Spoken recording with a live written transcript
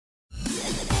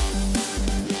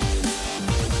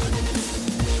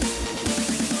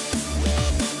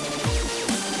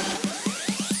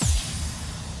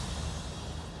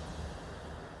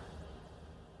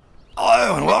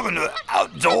Welcome to the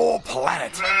Outdoor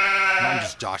Planet. I'm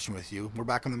just joshing with you. We're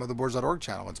back on the Motherboards.org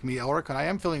channel. It's me, Elric, and I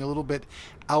am feeling a little bit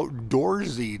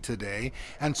outdoorsy today.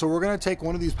 And so we're going to take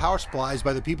one of these power supplies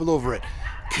by the people over at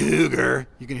Cougar.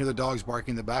 You can hear the dogs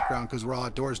barking in the background because we're all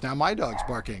outdoors. Now my dog's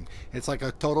barking. It's like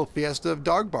a total fiesta of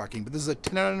dog barking. But this is a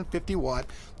 1050 watt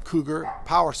Cougar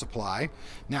power supply.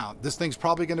 Now, this thing's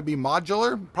probably going to be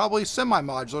modular, probably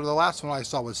semi-modular. The last one I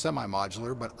saw was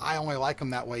semi-modular, but I only like them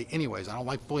that way anyways. I don't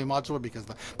like fully modular because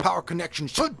the power connection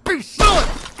should be solid.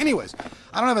 Anyways,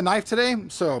 I don't have a knife today,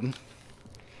 so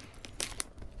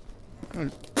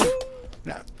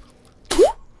now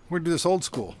we're gonna do this old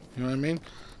school. You know what I mean?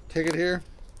 Take it here,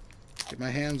 get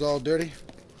my hands all dirty,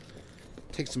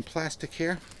 take some plastic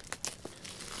here,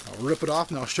 I'll rip it off,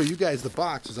 and I'll show you guys the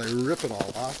box as I rip it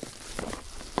all off.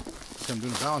 So I'm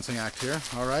doing a balancing act here.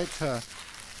 All right,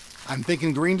 I'm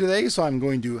thinking green today, so I'm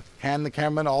going to hand the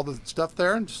cameraman all the stuff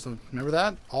there. Just remember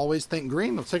that. Always think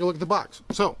green. Let's take a look at the box.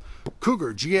 So,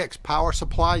 Cougar GX power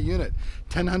supply unit,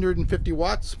 1050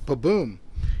 watts. Ba-boom.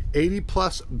 80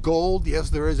 plus gold. Yes,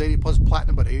 there is 80 plus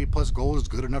platinum, but 80 plus gold is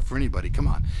good enough for anybody. Come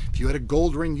on. If you had a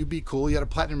gold ring, you'd be cool. You had a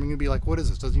platinum ring, you'd be like, what is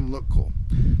this? Doesn't even look cool.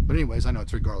 But anyways, I know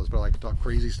it's regardless, but I like to talk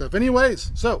crazy stuff.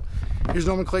 Anyways, so here's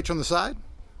nomenclature on the side.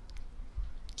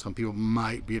 Some people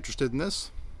might be interested in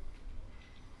this.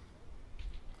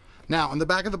 Now, on the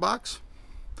back of the box,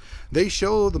 they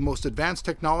show the most advanced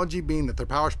technology being that their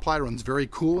power supply runs very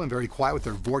cool and very quiet with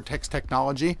their Vortex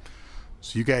technology.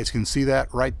 So you guys can see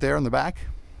that right there on the back.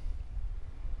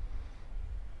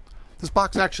 This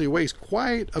box actually weighs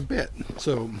quite a bit.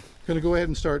 So I'm going to go ahead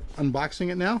and start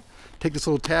unboxing it now. Take this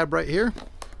little tab right here.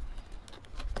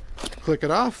 Click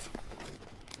it off.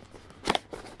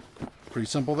 Pretty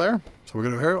simple there. So we're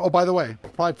going to here. Oh, by the way,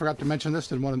 probably forgot to mention this.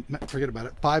 Didn't want to forget about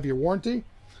it. 5-year warranty.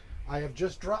 I have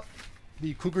just dropped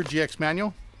the Cougar GX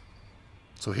manual.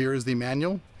 So here is the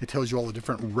manual. It tells you all the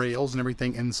different rails and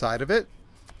everything inside of it.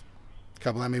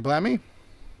 Kablammy blammy.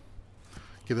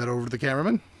 Give that over to the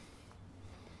cameraman.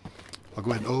 I'll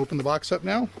go ahead and open the box up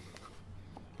now.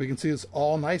 We can see it's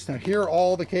all nice. Now here are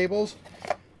all the cables.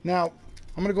 Now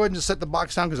I'm going to go ahead and just set the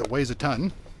box down because it weighs a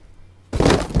ton.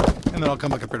 And then I'll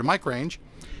come back up here to mic range.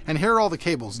 And here are all the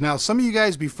cables. Now, some of you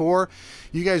guys before,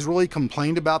 you guys really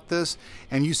complained about this,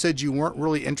 and you said you weren't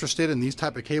really interested in these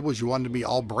type of cables. You wanted to be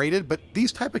all braided, but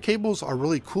these type of cables are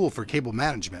really cool for cable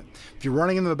management. If you're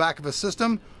running in the back of a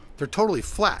system, they're totally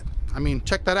flat. I mean,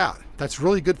 check that out. That's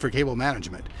really good for cable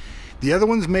management. The other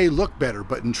ones may look better,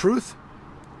 but in truth,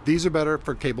 these are better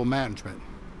for cable management.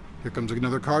 Here comes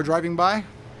another car driving by.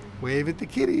 Wave at the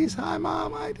kitties. Hi,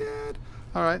 Mom. Hi, Dad.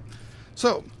 All right.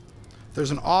 So, there's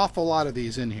an awful lot of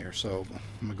these in here, so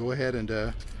I'm going to go ahead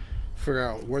and figure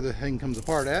out where the thing comes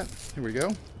apart at. Here we go.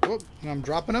 Whoop, and I'm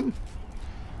dropping them.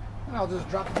 And I'll just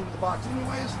drop them into the box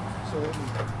anyways. So let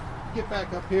me get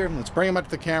back up here and let's bring them up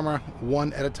to the camera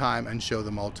one at a time and show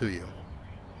them all to you.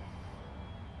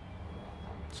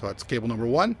 So that's cable number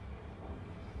 1.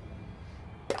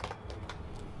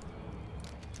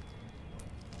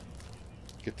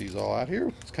 Get these all out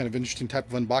here. It's kind of interesting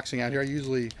type of unboxing out here. I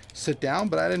usually sit down,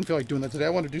 but I didn't feel like doing that today. I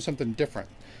want to do something different.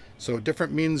 So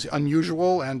different means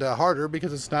unusual and harder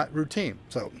because it's not routine.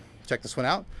 So check this one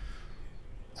out.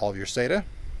 All of your SATA.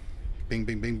 Bing,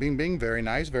 bing, bing, bing, bing. Very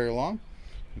nice, very long.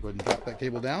 Go ahead and drop that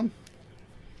cable down.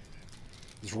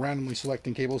 Just randomly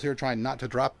selecting cables here, trying not to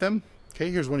drop them. Okay,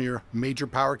 here's one of your major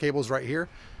power cables right here,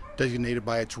 designated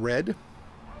by its red.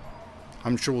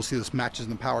 I'm sure we'll see this matches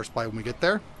in the power supply when we get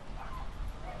there.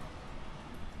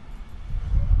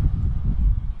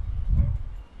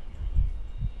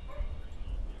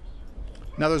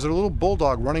 Now there's a little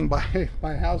bulldog running by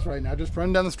my house right now, just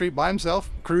running down the street by himself,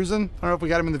 cruising. I don't know if we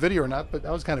got him in the video or not, but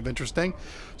that was kind of interesting.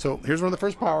 So here's one of the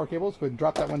first power cables. Go ahead and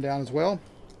drop that one down as well.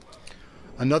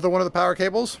 Another one of the power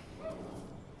cables.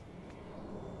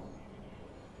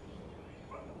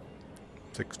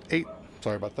 6, 8.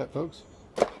 Sorry about that, folks.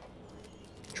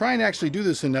 Trying to actually do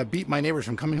this and beat my neighbors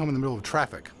from coming home in the middle of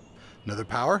traffic. Another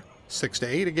power. 6 to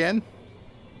 8 again.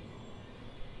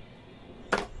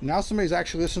 Now somebody's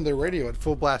actually listening to their radio at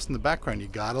full blast in the background. You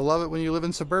gotta love it when you live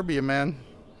in suburbia, man.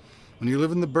 When you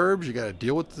live in the burbs, you gotta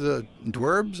deal with the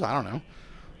dwerbs. I don't know.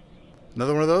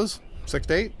 Another one of those. 6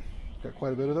 to 8. Got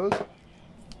quite a bit of those.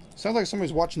 Sounds like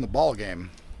somebody's watching the ball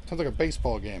game. Sounds like a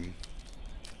baseball game.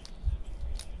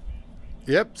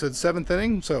 Yep, said 7th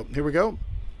inning. So here we go.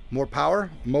 More power,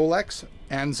 Molex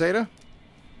and Zeta.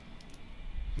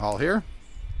 All here.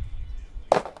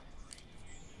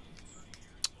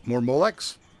 More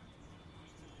Molex.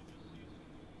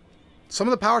 Some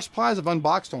of the power supplies I've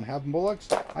unboxed don't have Molex.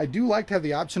 I do like to have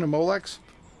the option of Molex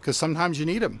because sometimes you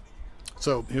need them.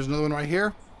 So here's another one right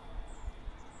here.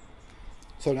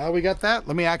 So now we got that.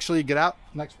 Let me actually get out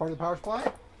next part of the power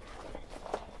supply.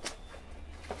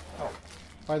 Oh,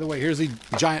 by the way, here's the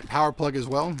giant power plug as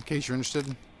well, in case you're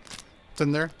interested. It's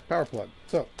in there, power plug.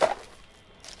 So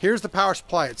here's the power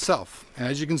supply itself. And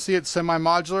as you can see, it's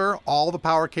semi-modular. All the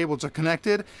power cables are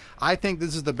connected. I think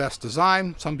this is the best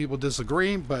design. Some people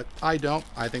disagree, but I don't.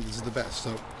 I think this is the best.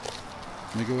 So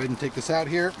let me go ahead and take this out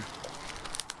here.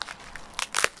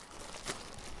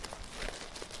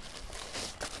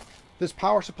 This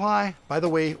power supply, by the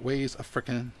way, weighs a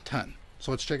freaking ton. So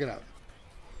let's check it out.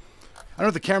 I don't know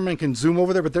if the cameraman can zoom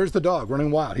over there, but there's the dog running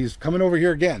wild. He's coming over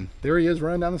here again. There he is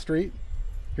running down the street.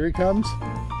 Here he comes.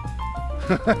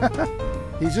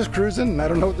 He's just cruising. I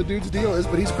don't know what the dude's deal is,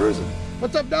 but he's cruising.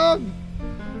 What's up, dog?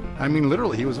 I mean,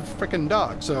 literally, he was a freaking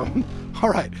dog. So,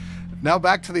 all right. Now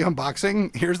back to the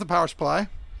unboxing. Here's the power supply.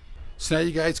 So now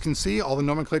you guys can see all the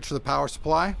nomenclature of the power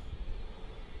supply.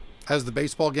 As the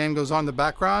baseball game goes on in the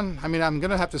background, I mean, I'm going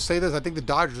to have to say this. I think the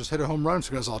Dodgers just hit a home run,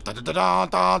 so it goes all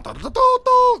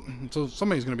da-da-da-da-da-da-da-da-da. So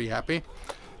somebody's going to be happy.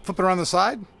 Flip it around the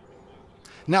side.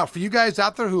 Now, for you guys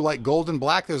out there who like gold and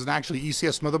black, there's an actually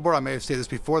ECS motherboard. I may have said this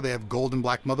before. They have gold and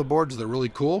black motherboards. They're really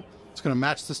cool. It's going to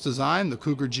match this design, the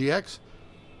Cougar GX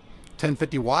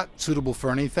 1050 watt, suitable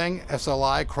for anything.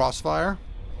 SLI, crossfire.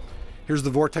 Here's the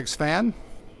Vortex fan.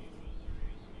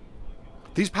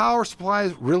 These power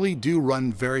supplies really do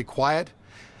run very quiet.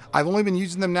 I've only been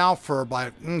using them now for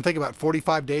about, I think about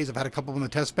 45 days. I've had a couple on the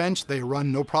test bench. They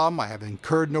run no problem. I have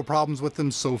incurred no problems with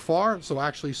them so far. So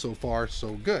actually, so far,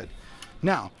 so good.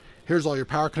 Now, here's all your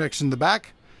power connections in the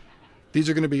back. These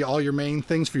are going to be all your main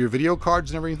things for your video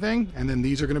cards and everything. And then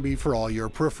these are going to be for all your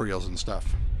peripherals and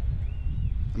stuff.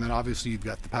 And then obviously you've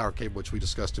got the power cable, which we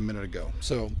discussed a minute ago.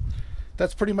 So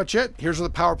that's pretty much it. Here's where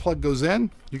the power plug goes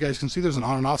in. You guys can see there's an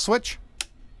on and off switch.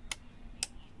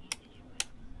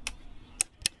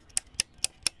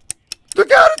 Look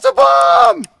out, it's a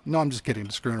bomb! No, I'm just kidding,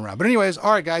 just screwing around. But anyways,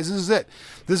 all right, guys, this is it.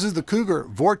 This is the Cougar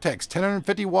Vortex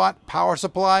 1050 watt power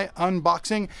supply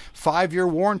unboxing, 5-year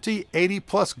warranty,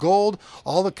 80+ gold,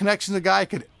 all the connections a guy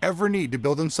could ever need to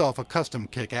build himself a custom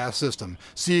kick-ass system.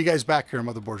 See you guys back here on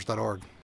Motherboards.org.